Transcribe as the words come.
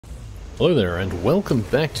Hello there and welcome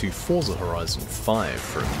back to Forza Horizon 5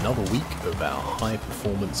 for another week of our high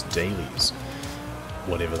performance dailies.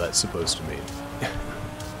 Whatever that's supposed to mean.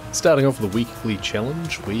 Starting off with the weekly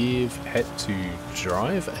challenge, we've had to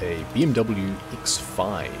drive a BMW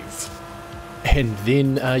X5. And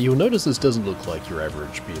then you'll notice this doesn't look like your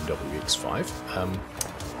average BMW X5.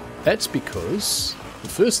 That's because the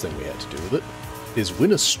first thing we had to do with it is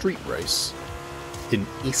win a street race in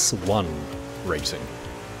S1 rating.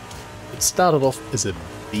 It started off as a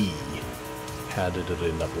B. How did it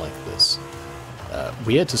end up like this?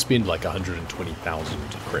 We had to spend like 120,000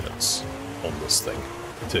 credits on this thing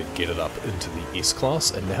to get it up into the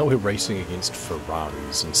S-Class, and now we're racing against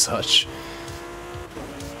Ferraris and such.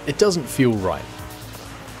 It doesn't feel right.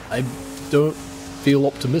 I don't feel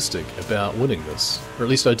optimistic about winning this, or at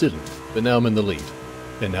least I didn't, but now I'm in the lead,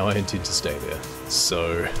 and now I intend to stay there,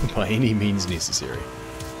 so by any means necessary.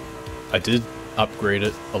 I did upgrade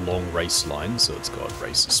it along race line, so it's got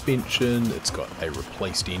race suspension, it's got a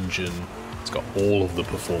replaced engine, it's got all of the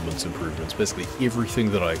performance improvements. Basically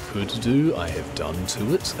everything that I could do, I have done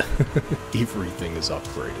to it. Everything is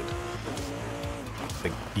upgraded. I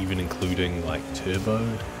think even including like turbo.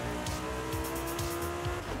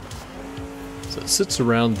 So it sits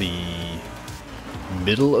around the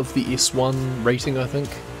middle of the S1 rating, I think,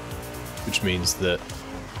 which means that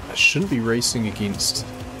I shouldn't be racing against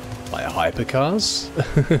like hypercars,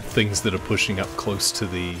 things that are pushing up close to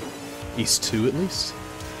the S2 at least.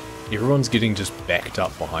 Everyone's getting just backed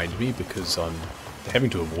up behind me because I'm having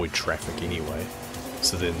to avoid traffic anyway.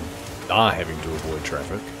 So then they're having to avoid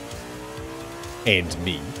traffic. And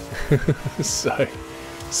me. So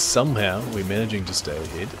somehow we're managing to stay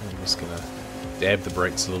ahead. I'm just gonna dab the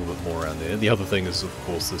brakes a little bit more around there. The other thing is, of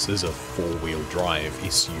course, this is a four-wheel drive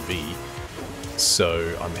SUV.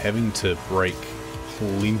 So I'm having to brake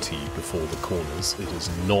plenty before the corners. It is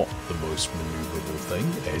not the most maneuverable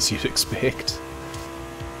thing, as you'd expect.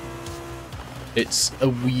 It's a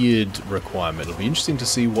weird requirement. It'll be interesting to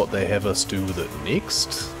see what they have us do with it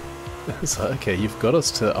next. So, okay, you've got us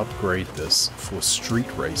to upgrade this for street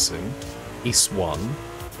racing, S1,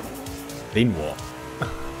 then what?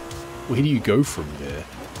 Where do you go from there?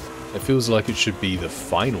 It feels like it should be the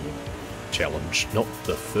final challenge, not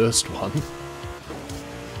the first one.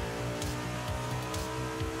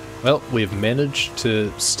 Well, we've managed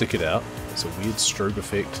to stick it out. There's a weird strobe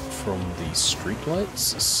effect from the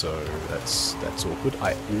streetlights, so that's awkward.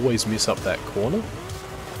 I always mess up that corner.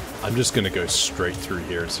 I'm just going to go straight through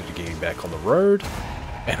here instead of getting back on the road,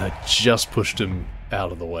 and I just pushed him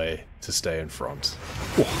out of the way to stay in front.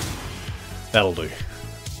 Oh, that'll do.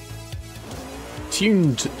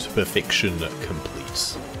 Tuned to perfection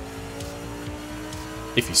complete.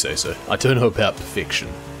 If you say so. I don't know about perfection,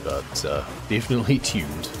 but definitely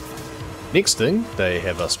tuned. Next thing they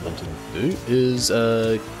have us wanting to do is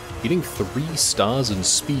getting 3 stars in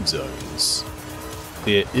speed zones.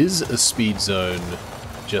 There is a speed zone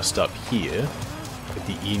just up here at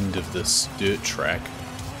the end of this dirt track.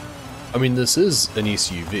 I mean, this is an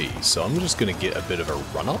SUV, so I'm just going to get a bit of a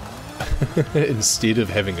run-up. Instead of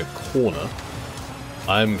having a corner,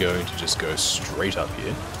 I'm going to just go straight up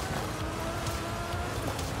here.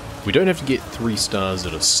 We don't have to get 3 stars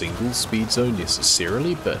at a single speed zone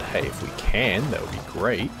necessarily, but hey, if we can, that would be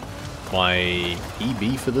great. My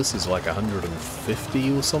PB for this is like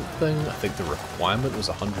 150 or something. I think the requirement was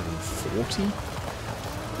 140.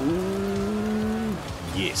 Ooh,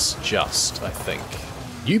 yes, just, I think.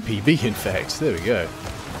 New PB, in fact. There we go.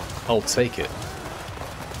 I'll take it.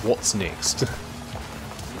 What's next?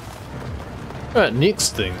 Alright,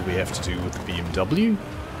 next thing we have to do with the BMW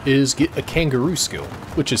is get a kangaroo skill,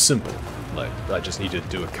 which is simple. Like, I just need to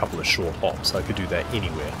do a couple of short hops. I could do that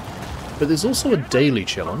anywhere. But there's also a daily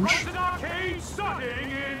challenge.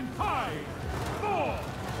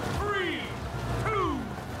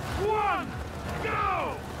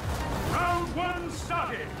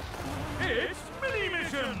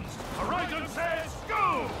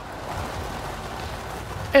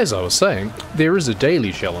 As I was saying, there is a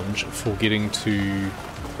daily challenge for getting to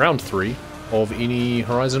round 3 of any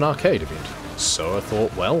Horizon Arcade event. So I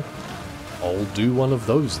thought, well, I'll do one of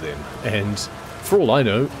those then. And for all I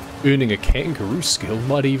know, earning a kangaroo skill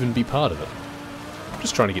might even be part of it. I'm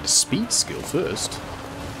just trying to get a speed skill first.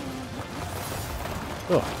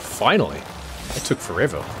 Oh, finally! It took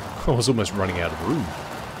forever. I was almost running out of room.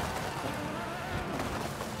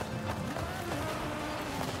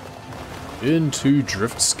 Earn 2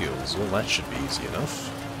 drift skills. Well, that should be easy enough.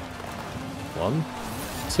 1,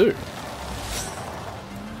 2.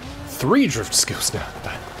 3 drift skills now.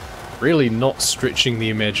 Really not stretching the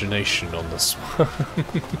imagination on this one.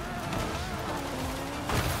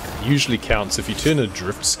 usually counts if you turn a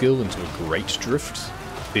drift skill into a great drift,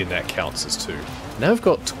 then that counts as 2. Now I've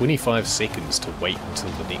got 25 seconds to wait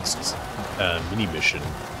until the next mini mission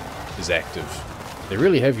is active. They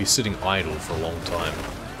really have you sitting idle for a long time.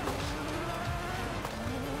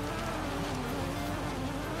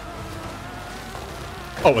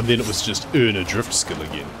 Oh, and then it was just earn a drift skill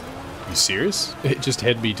again. Are you serious? It just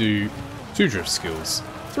had me do 2 drift skills,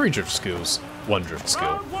 3 drift skills, 1 drift skill.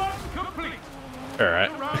 Round 1 complete.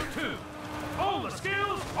 Alright. Round 2. All the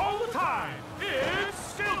skills, all the time. It's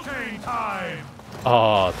skill chain time.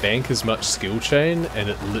 Ah, bank as much skill chain, and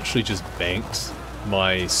it literally just banked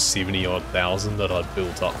my 70-odd thousand that I'd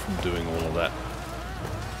built up from doing all of that.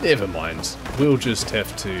 Never mind. We'll just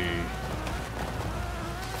have to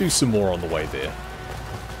do some more on the way there.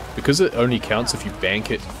 Because it only counts if you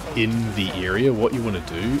bank it in the area, what you want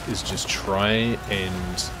to do is just try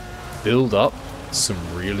and build up some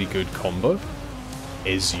really good combo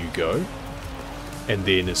as you go. And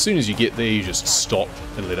then as soon as you get there, you just stop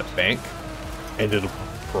and let it bank. And it'll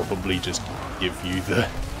probably just give you the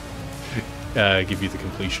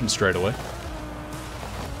completion straight away.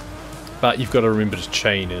 But you've got to remember to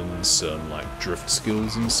chain in some like drift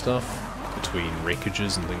skills and stuff between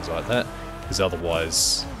wreckages and things like that, because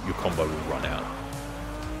otherwise your combo will run out.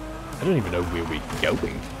 I don't even know where we're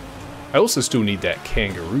going. I also still need that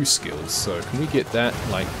kangaroo skill, so can we get that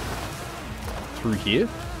like through here?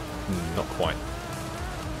 Not quite.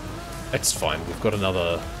 That's fine. We've got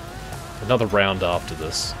another round after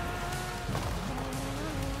this.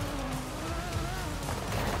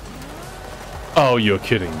 Oh, you're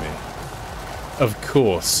kidding me. Of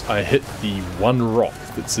course, I hit the one rock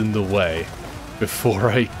that's in the way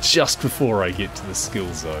just before I get to the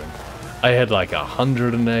skill zone. I had like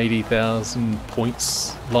 180,000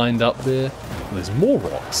 points lined up there. And there's more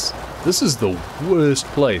rocks. This is the worst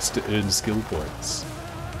place to earn skill points.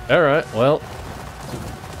 Alright, well.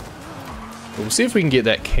 We'll see if we can get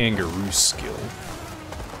that kangaroo skill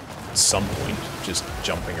at some point, just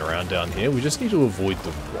jumping around down here. We just need to avoid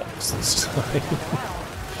the rocks this time.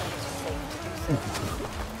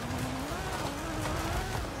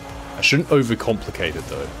 I shouldn't overcomplicate it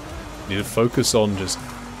though. Need to focus on just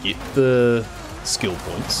get the skill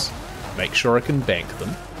points, make sure I can bank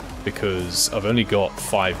them, because I've only got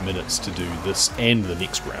 5 minutes to do this and the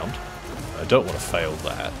next round. I don't want to fail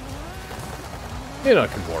that. Then I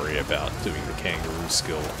can worry about doing the kangaroo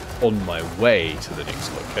skill on my way to the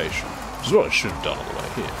next location, which is what I should have done on the way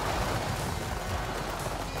here.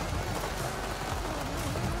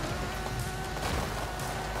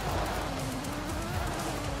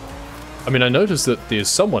 I mean, I noticed that there's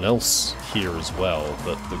someone else here as well,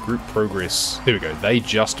 that the group progress... There we go, they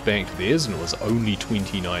just banked theirs and it was only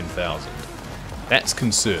 29,000. That's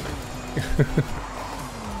concerning.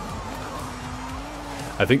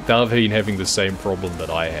 I think they've been having the same problem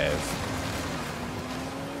that I have.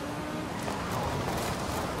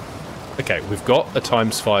 Okay, we've got a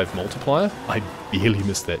 ×5 multiplier. I barely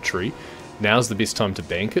missed that tree. Now's the best time to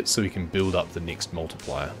bank it so we can build up the next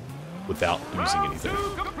multiplier without losing anything.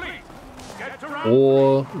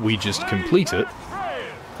 Or we just complete it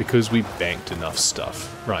because we banked enough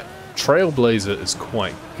stuff. Right, Trailblazer is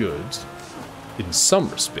quite good in some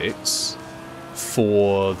respects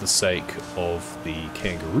for the sake of the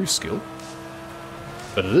kangaroo skill,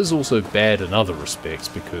 but it is also bad in other respects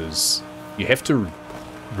because you have to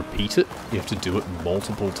repeat it, you have to do it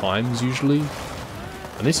multiple times usually,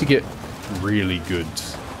 unless you get really good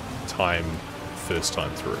time first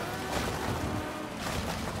time through.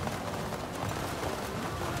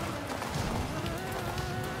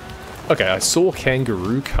 Okay, I saw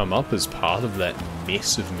kangaroo come up as part of that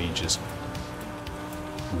mess of me just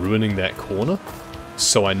ruining that corner,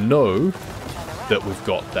 so I know that we've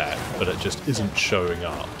got that, but it just isn't showing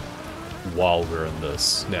up while we're in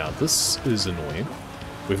this. Now, this is annoying.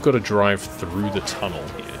 We've got to drive through the tunnel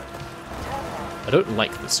here. I don't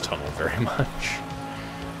like this tunnel very much.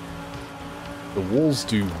 The walls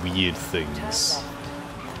do weird things.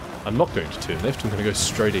 I'm not going to turn left, I'm going to go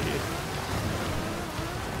straight ahead.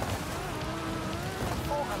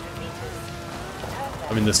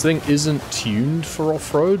 I mean, this thing isn't tuned for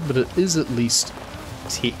off-road, but it is at least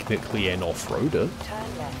technically an off-roader,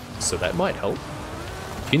 so that might help.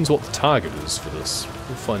 Depends what the target is for this.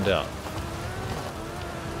 We'll find out.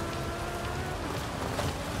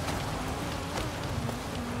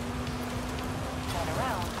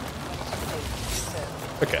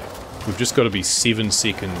 Okay, we've just got to be 7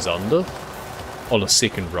 seconds under on a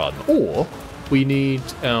second run, or we need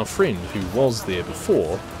our friend who was there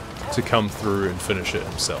before to come through and finish it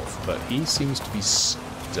himself, but he seems to be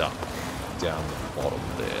stuck down the bottom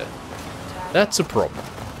there. That's a problem.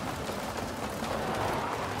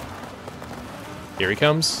 Here he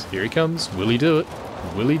comes. Here he comes. Will he do it?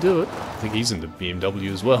 Will he do it? I think he's in the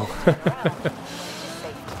BMW as well.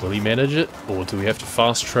 Will he manage it? Or do we have to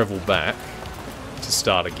fast travel back to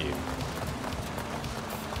start again?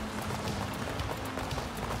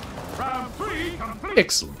 Round 3 complete.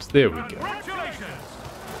 Excellent. There we go. Congratulations.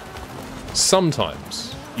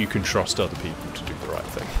 Sometimes you can trust other people to do the right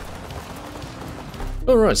thing.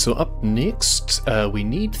 Alright, so up next, we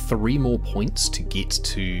need 3 more points to get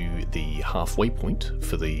to the halfway point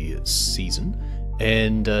for the season.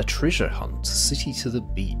 And treasure hunt, city to the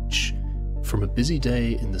beach. From a busy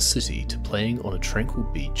day in the city to playing on a tranquil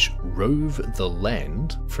beach, rove the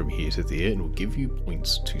land from here to there and will give you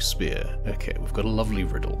points to spare. Okay, we've got a lovely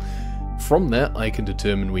riddle. From that, I can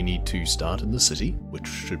determine we need to start in the city, which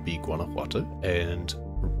should be Guanajuato, and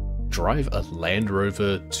drive a Land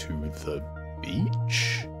Rover to the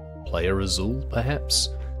beach? Player Azul, perhaps?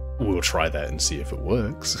 We'll try that and see if it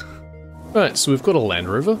works. Right, so we've got a Land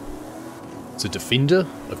Rover. It's a Defender.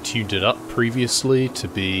 I've tuned it up previously to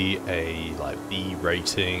be a B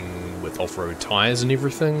rating with off-road tyres and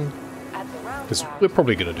everything. Because we're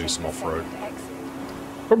probably going to do some off-road.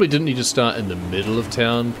 Probably didn't need to start in the middle of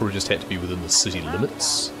town, probably just had to be within the city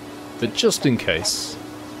limits. But just in case,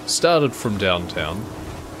 started from downtown,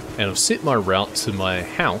 and I've set my route to my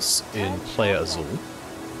house in Playa Azul.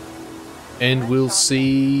 And we'll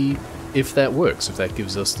see if that works, if that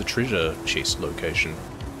gives us the treasure chest location.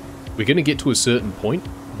 We're going to get to a certain point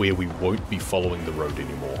where we won't be following the road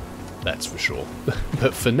anymore, that's for sure.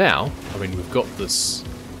 But for now, I mean, we've got this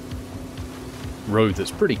road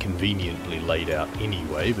that's pretty conveniently laid out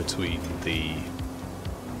anyway between the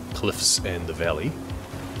cliffs and the valley.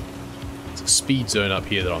 There's a speed zone up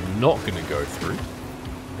here that I'm not going to go through.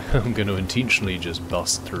 I'm going to intentionally just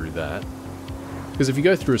bust through that. Because if you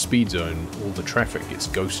go through a speed zone, all the traffic gets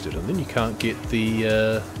ghosted and then you can't get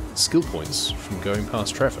the skill points from going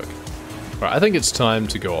past traffic. Right, I think it's time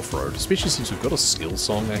to go off-road, especially since we've got a skill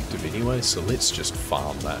song active anyway, so let's just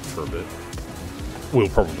farm that for a bit. We'll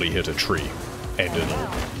probably hit a tree, and it'll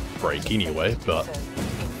break anyway, but,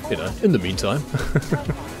 you know, in the meantime,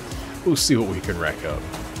 we'll see what we can rack up.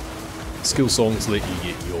 Skill songs let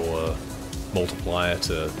you get your multiplier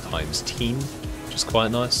to ×10, which is quite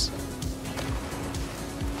nice.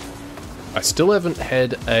 I still haven't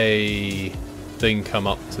had a thing come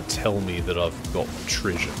up to tell me that I've got the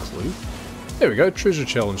treasure clue. There we go, treasure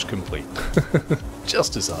challenge complete.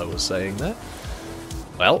 Just as I was saying that.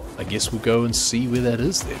 Well, I guess we'll go and see where that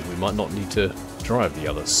is then. We might not need to drive the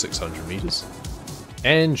other 600 meters.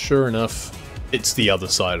 And sure enough, it's the other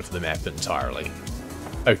side of the map entirely.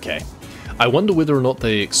 Okay. I wonder whether or not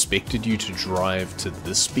they expected you to drive to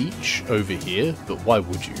this beach over here, but why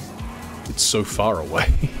would you? It's so far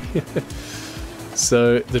away.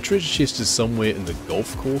 So, the treasure chest is somewhere in the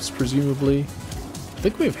golf course, presumably. I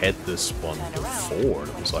think we've had this one before, and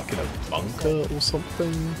it was like in a bunker or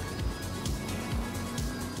something.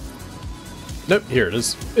 Nope, here it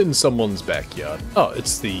is, in someone's backyard. Oh,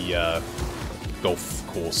 it's the golf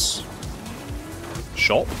course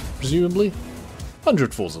shop, presumably.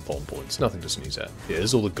 100 Forza points, nothing to sneeze at. Yeah,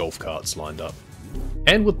 there's all the golf carts lined up.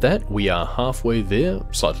 And with that, we are halfway there,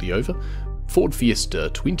 slightly over. Ford Fiesta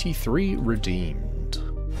 23 redeemed.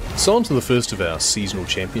 So on to the first of our seasonal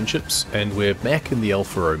championships, and we're back in the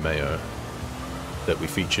Alfa Romeo that we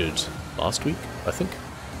featured last week, I think.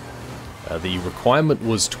 The requirement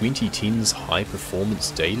was 2010's high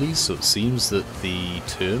performance dailies, so it seems that the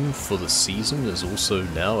term for the season is also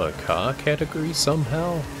now a car category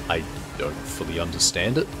somehow. I don't fully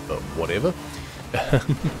understand it, but whatever.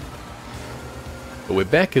 But we're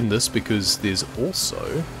back in this because there's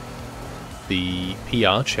also the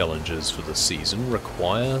PR challenges for the season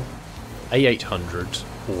require A800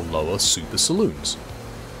 or lower super saloons.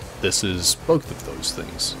 This is both of those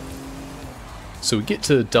things. So we get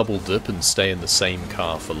to double dip and stay in the same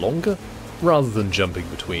car for longer, rather than jumping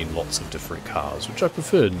between lots of different cars, which I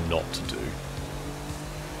prefer not to do.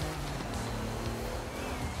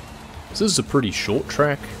 So this is a pretty short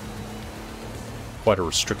track, quite a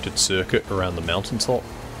restricted circuit around the mountaintop.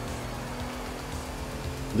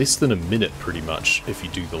 Less than a minute pretty much if you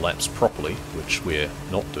do the laps properly, which we're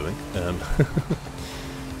not doing.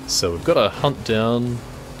 So we've got to hunt down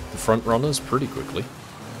the front runners pretty quickly,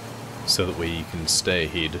 so that we can stay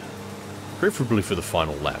ahead, preferably for the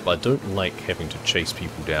final lap. I don't like having to chase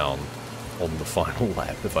people down on the final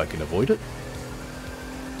lap if I can avoid it.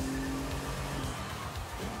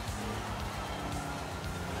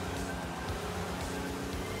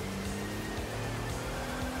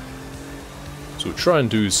 So we'll try and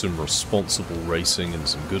do some responsible racing and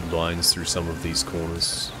some good lines through some of these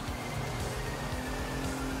corners.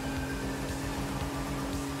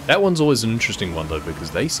 That one's always an interesting one though,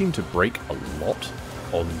 because they seem to brake a lot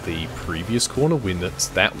on the previous corner when it's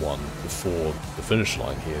that one before the finish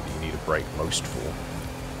line here that you need to brake most for.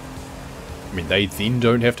 I mean, they then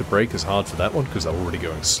don't have to brake as hard for that one because they're already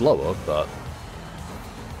going slower, but...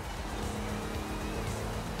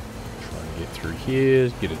 Trying to get through here,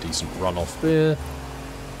 get a decent run off there.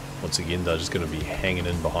 Once again, they're just going to be hanging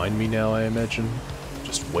in behind me now, I imagine.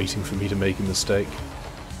 Just waiting for me to make a mistake.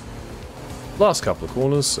 Last couple of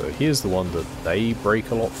corners, so here's the one that they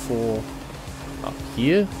brake a lot for. Up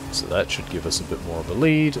here, so that should give us a bit more of a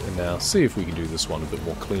lead, and now see if we can do this one a bit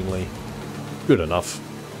more cleanly. Good enough.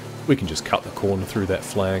 We can just cut the corner through that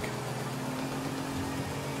flag.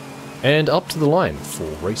 And up to the line for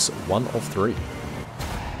race 1 of 3.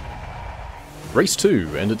 Race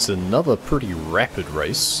 2, and it's another pretty rapid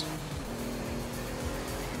race.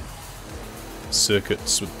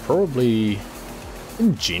 Circuits with probably,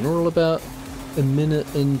 in general, about a minute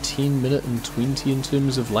and 10, minute and 20 in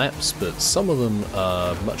terms of laps, but some of them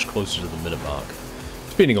are much closer to the minute mark,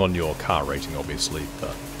 depending on your car rating obviously,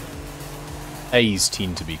 but A's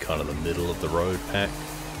tend to be kind of the middle of the road pack,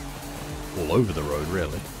 all over the road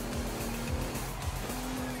really.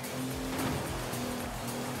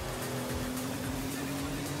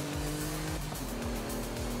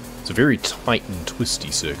 It's a very tight and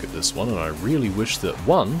twisty circuit, this one, and I really wish that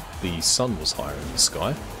 1, the sun was higher in the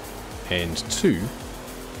sky, and 2,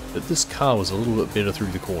 that this car was a little bit better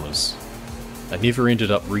through the corners. I never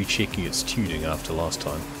ended up rechecking its tuning after last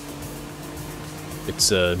time.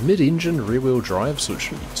 It's a mid-engine rear-wheel drive, so it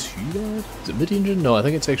shouldn't be too bad. Is it mid-engine? No, I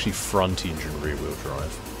think it's actually front-engine rear-wheel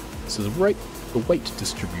drive. So the weight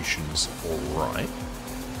distribution's alright.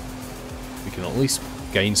 We can at least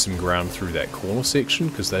gain some ground through that corner section,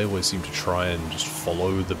 because they always seem to try and just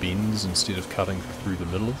follow the bends instead of cutting through the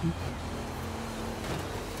middle of them.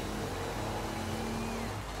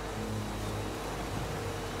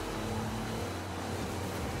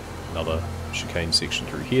 Another chicane section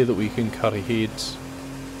through here that we can cut ahead.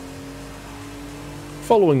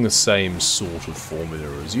 Following the same sort of formula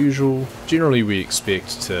as usual. Generally we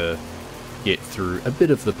expect to get through a bit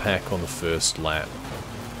of the pack on the first lap.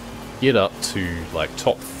 Get up to like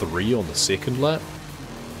top 3 on the second lap.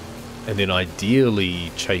 And then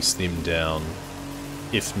ideally chase them down,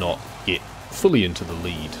 if not get fully into the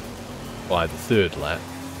lead by the third lap.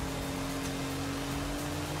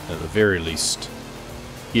 At the very least,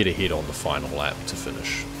 get ahead on the final lap to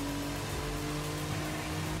finish.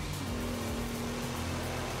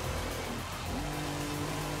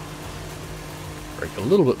 Brake a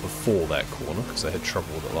little bit before that corner because they had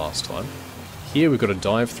trouble with it last time. Here we've got to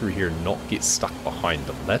dive through here and not get stuck behind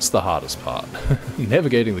them. That's the hardest part.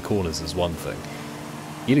 Navigating the corners is one thing.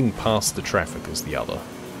 Getting past the traffic is the other.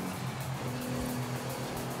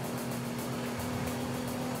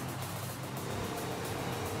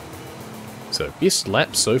 So, best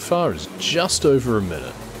lap so far is just over a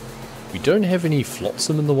minute. We don't have any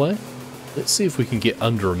flotsam in the way. Let's see if we can get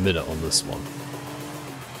under a minute on this one.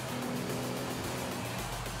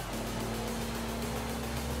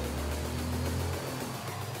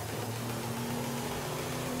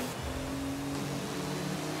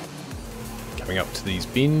 Coming up to these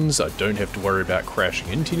bends, I don't have to worry about crashing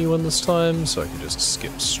into anyone this time, so I can just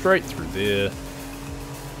skip straight through there.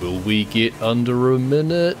 Will we get under a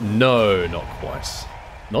minute? No, not quite.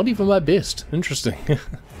 Not even my best. Interesting.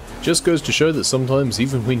 Just goes to show that sometimes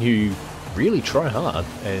even when you really try hard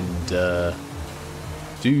and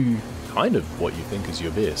do kind of what you think is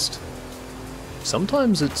your best,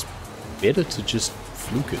 sometimes it's better to just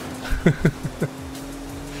fluke it.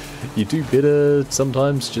 You do better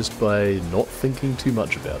sometimes just by not thinking too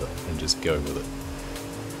much about it and just going with it.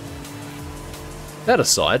 That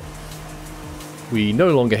aside, we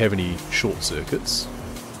no longer have any short circuits.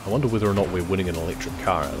 I wonder whether or not we're winning an electric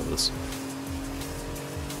car out of this.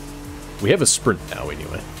 We have a sprint now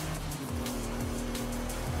anyway.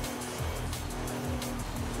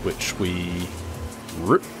 Which we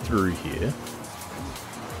rip through here.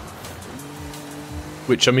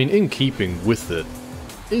 Which, I mean, in keeping with it,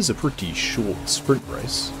 is a pretty short sprint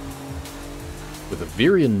race. With a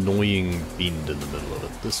very annoying bend in the middle of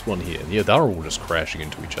it. This one here. Yeah, they're all just crashing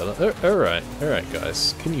into each other. Alright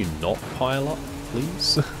guys. Can you not pile up,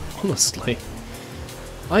 please? Honestly.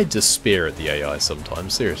 I despair at the AI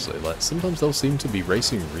sometimes, seriously. Like, sometimes they'll seem to be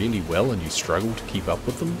racing really well and you struggle to keep up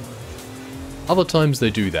with them. Other times they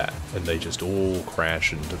do that, and they just all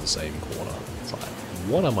crash into the same corner. It's like,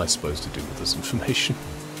 what am I supposed to do with this information?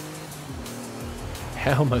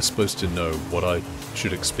 How am I supposed to know what I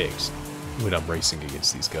should expect when I'm racing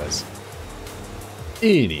against these guys?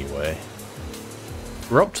 Anyway,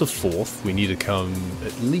 We're up to 4th, we need to come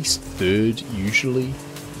at least 3rd usually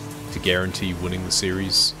to guarantee winning the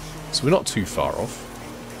series, so we're not too far off.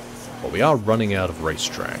 But we are running out of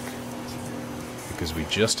racetrack, because we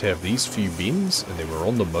just have these few bends, and then we're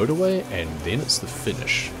on the motorway, and then it's the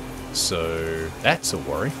finish. So that's a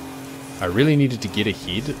worry. I really needed to get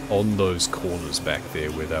ahead on those corners back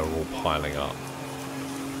there where they were all piling up.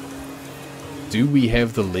 Do we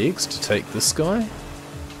have the legs to take this guy?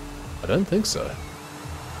 I don't think so.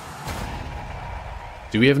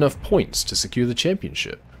 Do we have enough points to secure the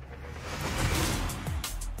championship?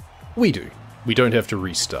 We do. We don't have to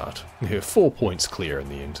restart. We're 4 points clear in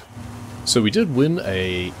the end. So we did win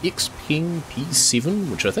a Xpeng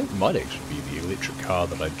P7, which I think might actually be the electric car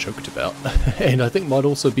that I joked about, and I think might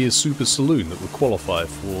also be a super saloon that would qualify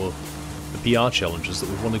for the PR challenges that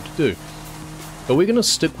we wanted to do. But we're going to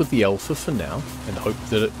stick with the Alfa for now, and hope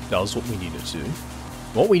that it does what we need it to do.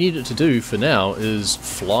 What we need it to do for now is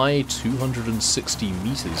fly 260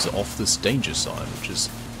 meters off this danger sign, which is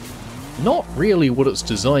not really what it's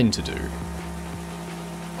designed to do.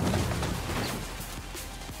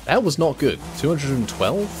 That was not good.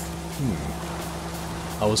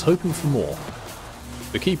 212? I was hoping for more.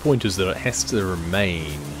 The key point is that it has to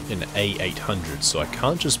remain in A800, so I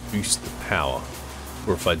can't just boost the power.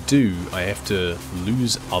 Or if I do, I have to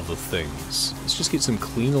lose other things. Let's just get some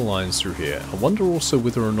cleaner lines through here. I wonder also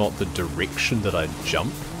whether or not the direction that I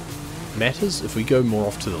jump matters. If we go more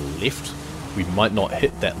off to the left, we might not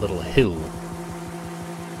hit that little hill.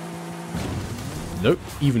 Nope,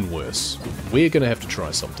 even worse. We're going to have to try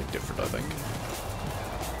something different, I think.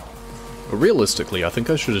 But realistically, I think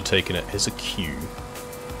I should have taken it as a cue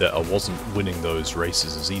that I wasn't winning those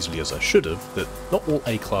races as easily as I should have, that not all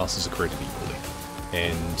A classes are created equally.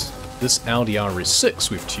 And this Audi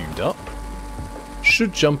RS6 we've tuned up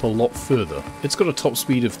should jump a lot further. It's got a top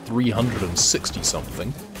speed of 360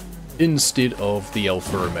 something, instead of the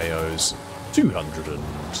Alfa Romeo's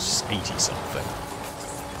 280 something.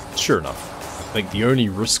 Sure enough. I think the only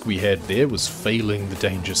risk we had there was failing the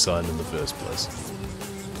danger sign in the first place.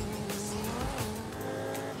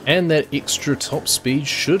 And that extra top speed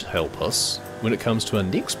should help us when it comes to our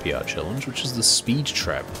next PR challenge, which is the speed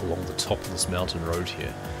trap along the top of this mountain road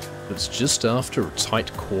here. It's just after a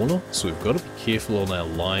tight corner, so we've got to be careful on our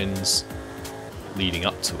lines leading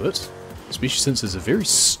up to it, especially since there's a very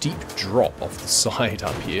steep drop off the side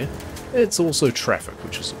up here. It's also traffic,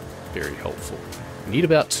 which is very helpful. We need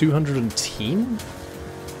about 210?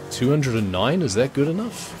 209, is that good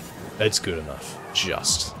enough? It's good enough.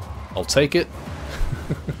 Just. I'll take it.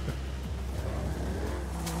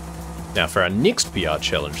 Now for our next PR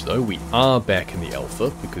challenge though, we are back in the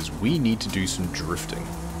Alfa because we need to do some drifting.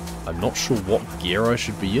 I'm not sure what gear I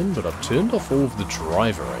should be in, but I've turned off all of the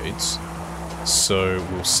driver aids, so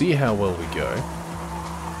we'll see how well we go.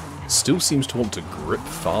 Still seems to want to grip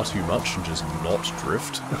far too much and just not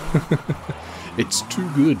drift. It's too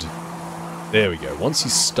good. There we go. Once you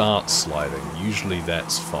start sliding, usually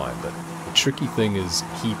that's fine, but the tricky thing is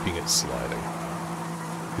keeping it sliding.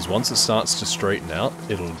 Because once it starts to straighten out,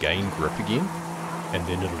 it'll gain grip again, and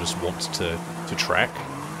then it'll just want to track.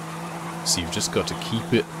 So you've just got to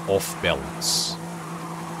keep it off balance.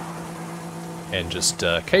 And just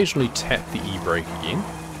occasionally tap the e-brake again.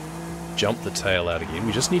 Jump the tail out again.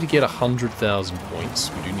 We just need to get 100,000 points.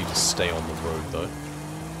 We do need to stay on the road though.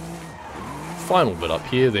 Final bit up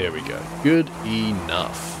here, there we go. Good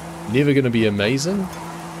enough. Never going to be amazing,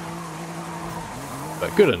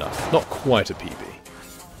 but good enough. Not quite a PB.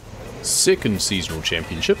 Second seasonal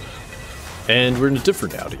championship, and we're in a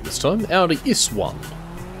different Audi this time. Audi S1.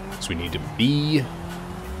 So we need to be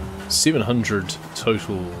 700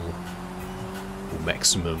 total or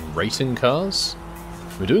maximum rating cars.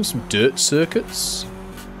 We're doing some dirt circuits.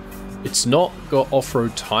 It's not got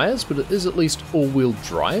off-road tyres, but it is at least all-wheel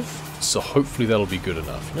drive, so hopefully that'll be good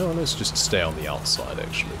enough. No, let's just stay on the outside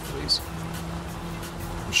actually for these.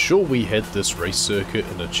 I'm sure we had this race circuit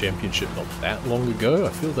in a championship not that long ago.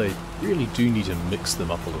 I feel they really do need to mix them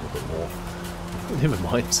up a little bit more. Never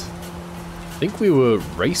mind. I think we were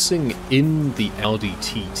racing in the Audi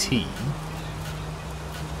TT,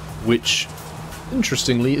 which,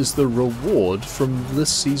 interestingly, is the reward from this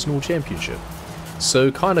seasonal championship.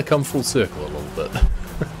 So kind of come full circle a little bit.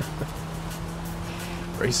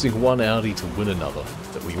 Racing one Audi to win another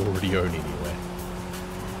that we already own anyway.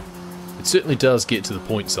 It certainly does get to the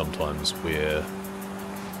point sometimes where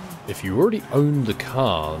if you already own the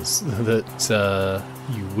cars that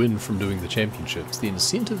you win from doing the championships, the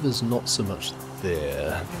incentive is not so much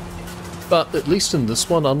there. But at least in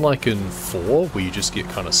this one, unlike in 4, where you just get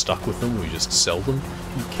kind of stuck with them, where you just sell them,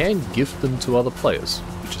 you can gift them to other players,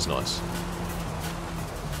 which is nice.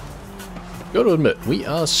 Got to admit, we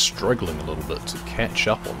are struggling a little bit to catch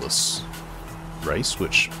up on this race,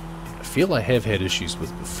 which I feel I have had issues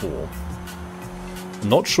with before. I'm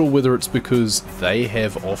not sure whether it's because they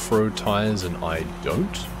have off-road tyres and I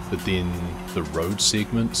don't, but then the road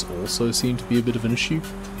segments also seem to be a bit of an issue.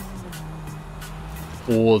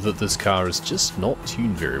 Or that this car is just not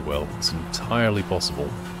tuned very well. It's entirely possible.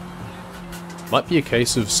 Might be a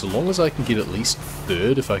case of so long as I can get at least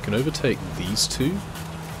third, if I can overtake these two,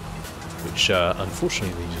 which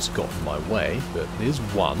unfortunately just got in my way, but there's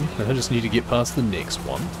one, and I just need to get past the next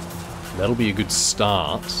one. That'll be a good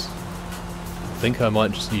start. I think I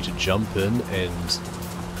might just need to jump in and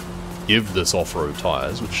give this off-road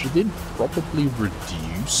tyres, which should then probably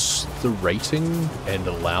reduce the rating and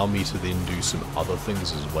allow me to then do some other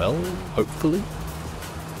things as well, hopefully.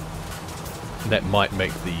 And that might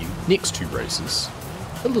make the next two races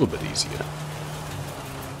a little bit easier.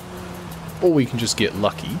 Or we can just get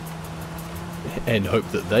lucky and hope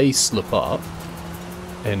that they slip up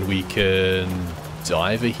and we can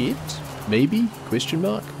dive ahead, maybe? Question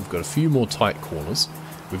mark? We've got a few more tight corners.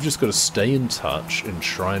 We've just got to stay in touch and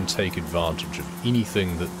try and take advantage of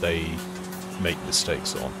anything that they make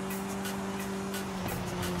mistakes on.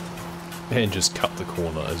 And just cut the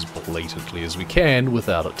corner as blatantly as we can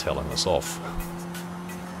without it telling us off.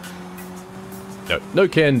 No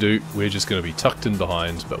can do. We're just going to be tucked in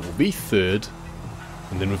behind, but we'll be third.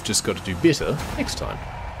 And then we've just got to do better next time.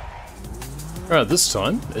 Alright, this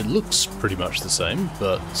time it looks pretty much the same,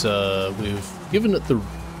 but we've given it the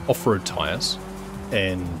off-road tyres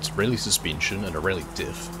and rally suspension and a rally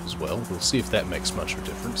diff as well. We'll see if that makes much of a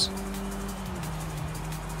difference.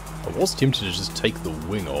 I was tempted to just take the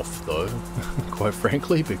wing off though, quite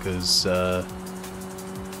frankly, because our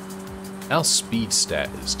speed stat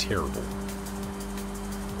is terrible.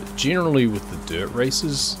 But generally with the dirt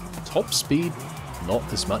races, top speed,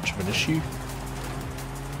 not as much of an issue.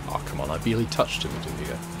 Oh come on, I barely touched him, didn't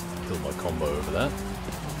you? Killed my combo over that.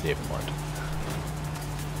 Never mind.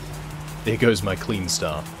 There goes my clean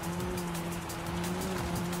start.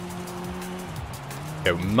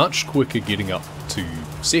 Okay, much quicker getting up to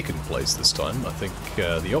second place this time. I think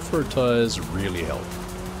the off-road tyres really help.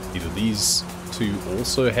 Either these two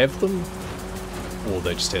also have them, or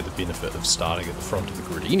they just had the benefit of starting at the front of the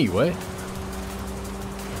grid anyway.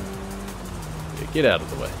 Yeah, get out of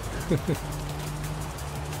the way.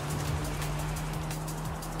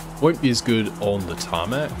 Won't be as good on the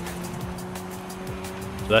tarmac.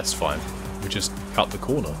 That's fine. We just cut the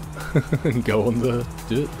corner and go on the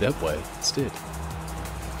dirt that way instead.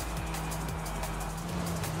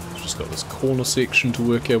 We've just got this corner section to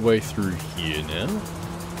work our way through here now,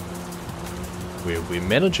 where we're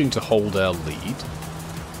managing to hold our lead.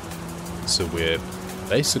 So we're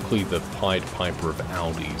basically the Pied Piper of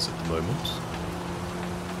Audis at the moment.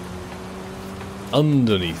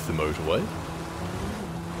 Underneath the motorway.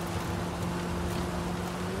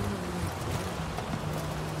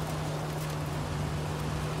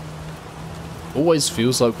 Always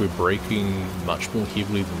feels like we're braking much more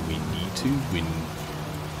heavily than we need to when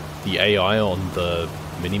the AI on the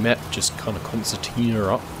minimap just kind of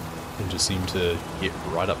concertina up and just seem to get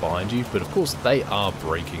right up behind you, but of course they are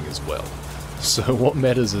braking as well. So what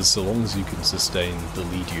matters is so long as you can sustain the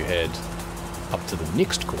lead you had up to the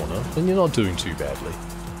next corner, then you're not doing too badly.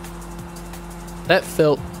 That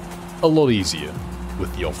felt a lot easier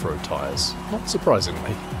with the off-road tyres, not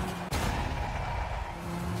surprisingly.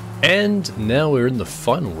 And now we're in the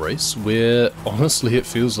final race, where honestly it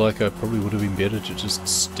feels like I probably would have been better to just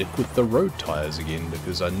stick with the road tyres again,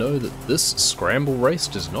 because I know that this scramble race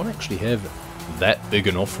does not actually have that big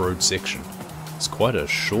an off-road section. It's quite a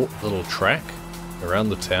short little track around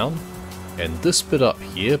the town, and this bit up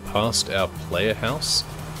here past our player house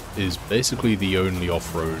is basically the only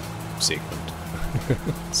off-road segment.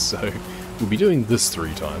 So we'll be doing this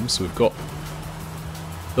 3 times, so we've got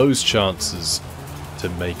those chances to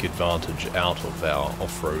make advantage out of our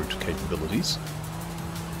off-road capabilities.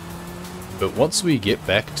 But once we get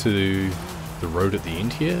back to the road at the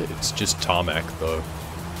end here, it's just tarmac though,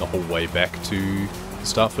 the whole way back to the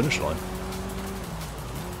start-finish line.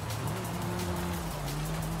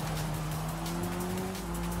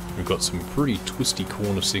 We've got some pretty twisty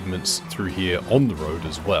corner segments through here on the road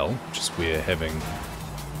as well, just where having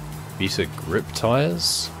better grip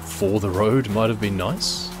tyres for the road might have been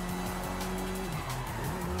nice.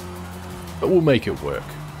 But we'll make it work.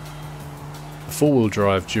 The 4-wheel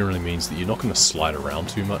drive generally means that you're not going to slide around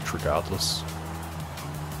too much regardless.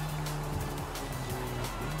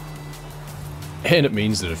 And it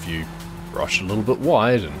means that if you rush a little bit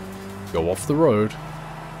wide and go off the road,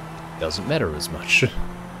 it doesn't matter as much.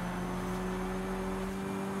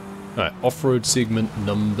 Alright, off-road segment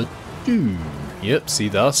number 2. Yep, see,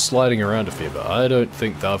 they're sliding around a fair bit. I don't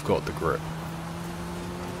think they've got the grip.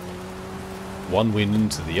 One went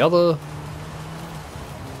into the other,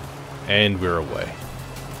 and we're away.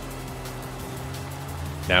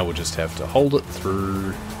 Now we'll just have to hold it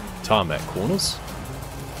through tarmac corners,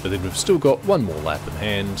 but then we've still got one more lap in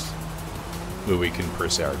hand where we can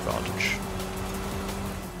press our advantage.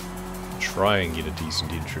 Try and get a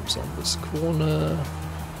decent entrance on this corner.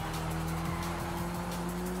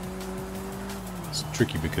 It's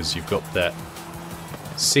tricky because you've got that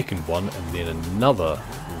second one and then another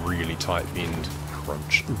really tight bend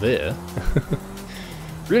crunch there.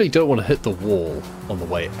 Really don't want to hit the wall on the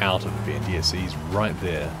way out of the bend. Yes, he's right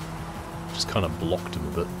there. Just kind of blocked him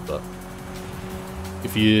a bit, but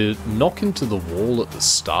if you knock into the wall at the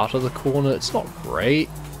start of the corner, it's not great,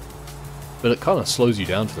 but it kind of slows you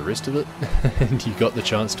down for the rest of it, and you got the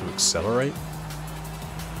chance to accelerate.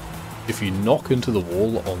 If you knock into the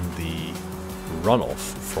wall on the runoff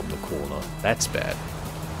from the corner, that's bad,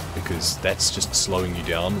 because that's just slowing you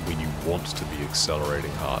down when you want to be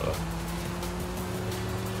accelerating harder.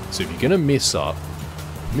 So if you're going to mess up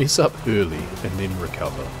early and then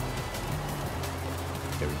recover.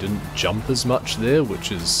 Okay, we didn't jump as much there,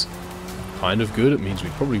 which is kind of good. It means we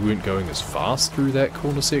probably weren't going as fast through that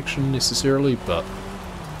corner section necessarily, but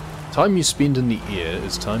time you spend in the air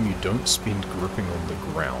is time you don't spend gripping on the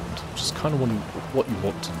ground, which is kind of what you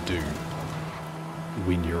want to do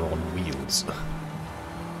when you're on wheels.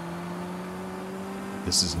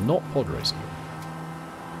 This is not pod racing.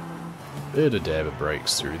 Bit of dab of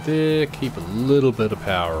brakes through there, keep a little bit of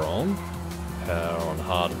power on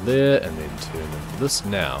harder there, and then turn into this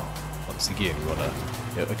now. Once again, we want to...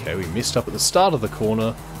 Yeah, okay, we messed up at the start of the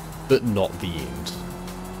corner, but not the end.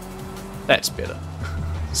 That's better.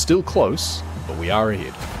 Still close, but we are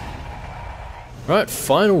ahead. Right,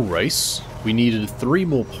 final race. We needed 3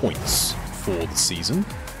 more points for the season,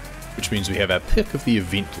 which means we have our pick of the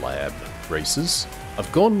Event Lab races.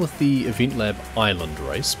 I've gone with the Event Lab Island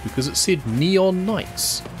race because it said Neon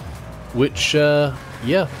Nights, which,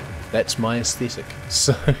 yeah, that's my aesthetic.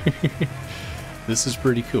 So, this is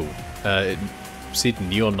pretty cool. It said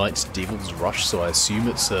Neon Nights Devil's Rush, so I assume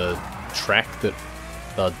it's a track that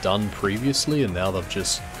they've done previously and now they've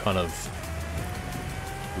just kind of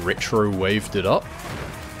retro-waved it up.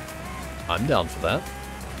 I'm down for that.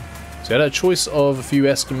 So I had a choice of a few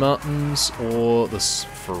Aston Martins or this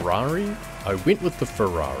Ferrari. I went with the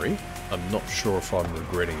Ferrari. I'm not sure if I'm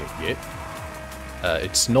regretting it yet.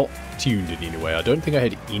 It's not tuned in any way. I don't think I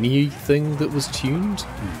had anything that was tuned.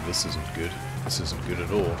 Ooh, this isn't good. This isn't good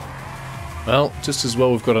at all. Well, just as well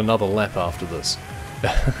we've got another lap after this.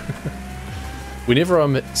 Whenever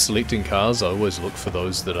I'm selecting cars, I always look for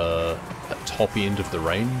those that are at top end of the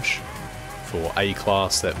range. For A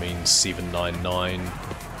class, that means 799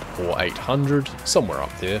 or 800, somewhere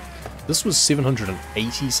up there. This was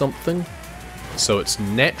 780 something, so it's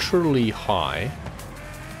naturally high,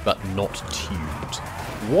 but not tuned.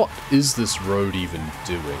 What is this road even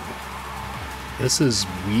doing? This is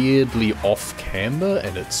weirdly off camber,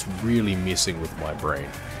 and it's really messing with my brain.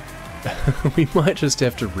 We might just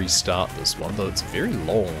have to restart this one, though it's a very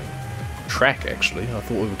long track actually. I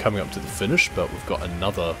thought we were coming up to the finish, but we've got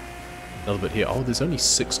another bit here. Oh, there's only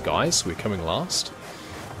 6 guys, so we're coming last.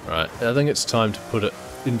 Right, I think it's time to put it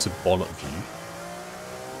into bonnet view.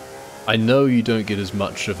 I know you don't get as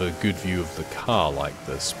much of a good view of the car like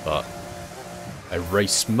this, but I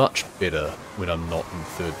race much better when I'm not in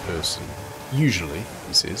third person. Usually,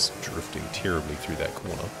 he says, drifting terribly through that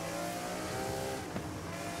corner.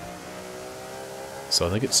 So I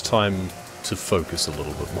think it's time to focus a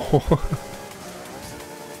little bit more.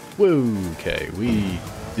 Whoa, okay, we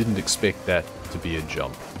didn't expect that to be a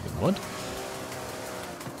jump. Never mind.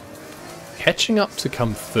 Catching up to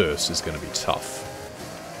come first is going to be tough.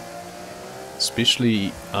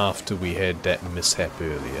 Especially after we had that mishap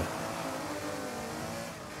earlier.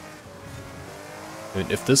 I mean,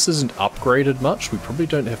 if this isn't upgraded much, we probably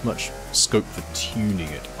don't have much scope for tuning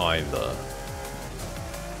it either.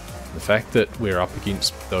 The fact that we're up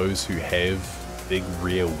against those who have big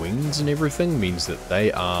rear wings and everything means that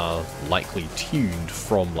they are likely tuned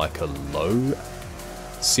from like a low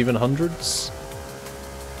 700s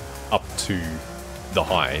up to the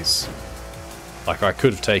highs. Like I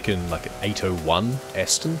could have taken like an 801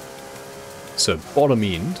 Aston. So bottom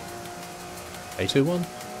end, 801?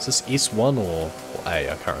 Is this S1 or A?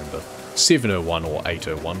 I can't remember. 701 or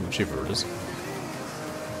 801, whichever it is.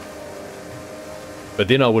 But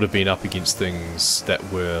then I would have been up against things that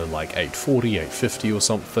were like 840, 850 or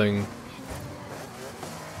something.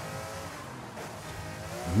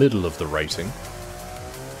 Middle of the rating.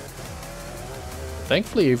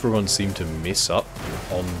 Thankfully everyone seemed to mess up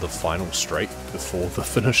on the final straight before the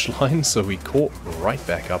finish line, so we caught right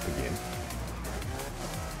back up again.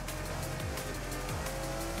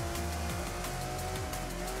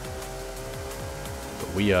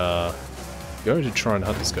 But we are going to try and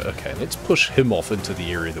hunt this guy. Okay, let's push him off into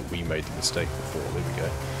the area that we made the mistake before. There we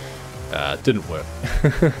go. Didn't work.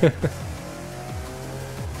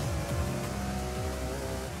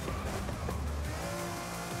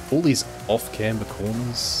 All these off-camber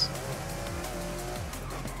corners.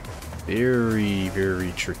 Very,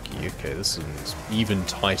 very tricky. Okay, this one's even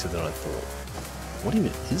tighter than I thought. What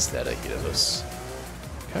even is that ahead of us?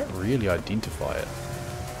 Can't really identify it.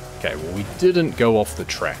 Okay, well we didn't go off the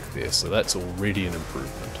track there, so that's already an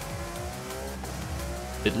improvement.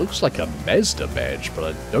 It looks like a Mazda badge,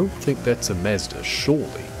 but I don't think that's a Mazda,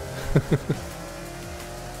 surely.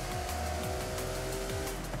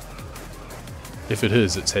 If it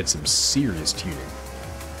is, it's had some serious tuning.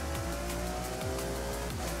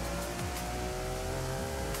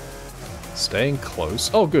 Staying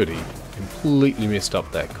close. Oh good, he completely messed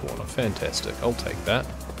up that corner. Fantastic, I'll take that.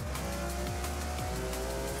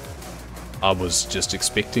 I was just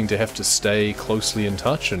expecting to have to stay closely in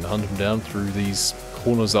touch and hunt him down through these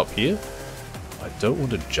corners up here. I don't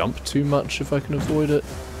want to jump too much if I can avoid it,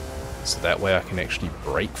 so that way I can actually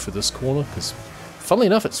brake for this corner, because funnily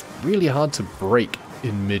enough it's really hard to brake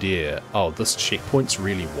in mid-air. Oh, this checkpoint's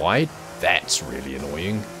really wide? That's really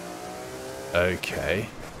annoying. Okay.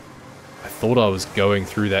 I thought I was going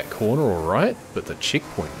through that corner alright, but the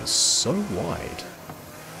checkpoint is so wide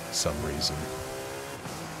for some reason.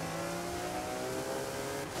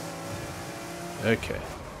 Okay,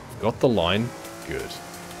 got the line, good.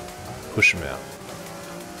 Push him out.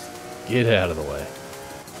 Get out of the way.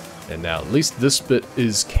 And now at least this bit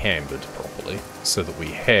is cambered properly, so that we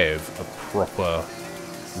have a proper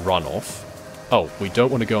runoff. Oh, we don't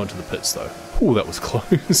want to go into the pits though. Oh, that was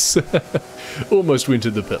close. Almost went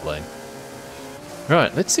to the pit lane.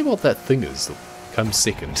 Right, let's see what that thing is that comes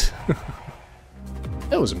second.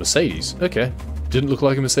 That was a Mercedes. Okay, didn't look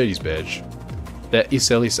like a Mercedes badge. That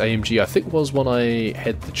SLS AMG I think was one I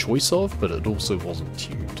had the choice of, but it also wasn't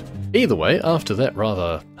tuned. Either way, after that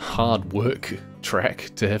rather hard work track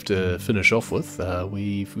to have to finish off with,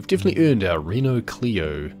 we've definitely earned our Renault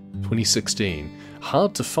Clio 2016.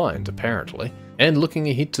 Hard to find, apparently. And looking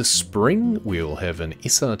ahead to spring, we'll have an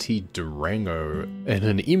SRT Durango and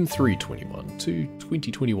an M321 to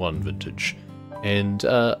 2021 vintage. And,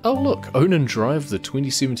 oh look, own and drive the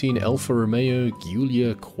 2017 Alfa Romeo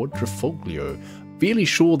Giulia Quadrifoglio. Fairly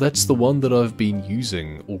sure that's the one that I've been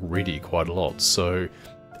using already quite a lot, so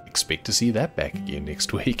expect to see that back again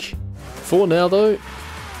next week. For now though,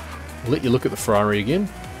 I'll let you look at the Ferrari again.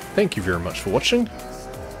 Thank you very much for watching.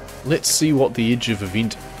 Let's see what the Edge of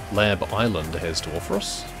Event Lab Island has to offer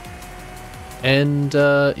us. And,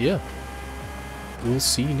 yeah, we'll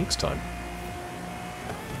see you next time.